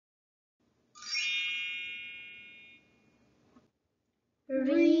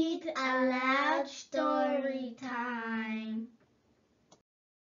Read aloud story time.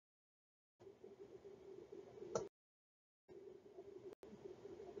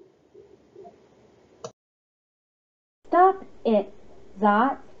 Stop It,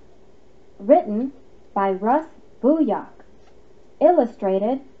 Zots, written by Russ Booyock,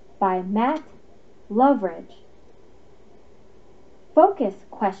 illustrated by Matt Loveridge. Focus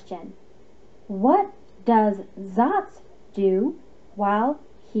question. What does Zots do while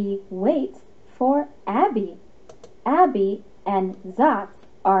he waits for Abby? Abby and Zots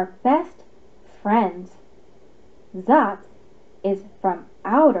are best friends. Zots is from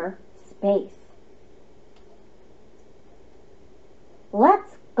outer space.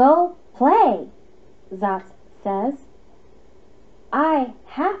 Let's go play, Zots says. I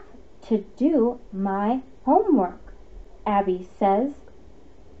have to do my homework, Abby says.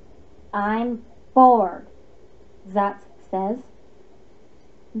 I'm bored, Zots says.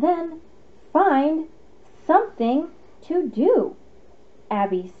 Then find something to do,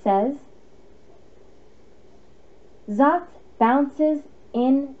 Abby says. Zots bounces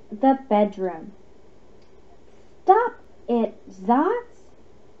in the bedroom. Stop it, Zots,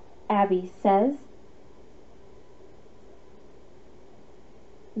 Abby says.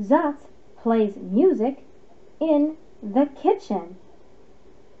 Zots plays music in the kitchen.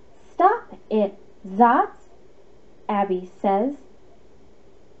 Stop it, Zots, Abby says.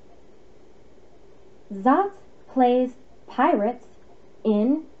 Zots plays pirates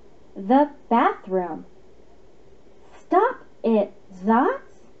in the bathroom. Stop it,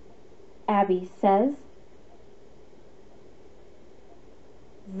 Zots, Abby says.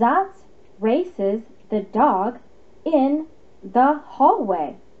 Zots races the dog in the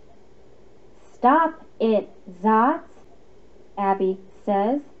hallway. Stop it, Zots, Abby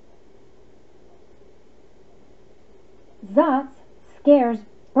says. Zots scares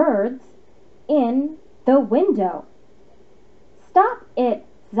birds in the window. Stop it,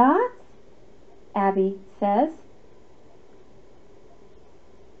 Zots, Abby says.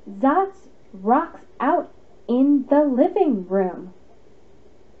 Zots rocks out in the living room.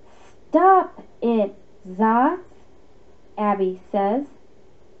 Stop it, Zots, Abby says.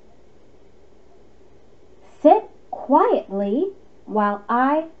 Sit quietly while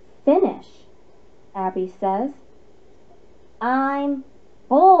I finish, Abby says. I'm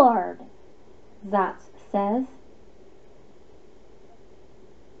bored, Zots says.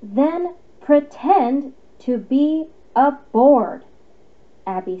 Then pretend to be a board,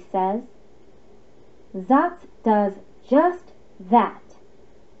 Abby says. Zots does just that.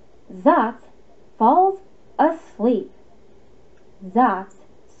 Zots falls asleep. Zots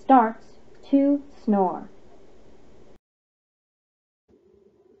starts to snore.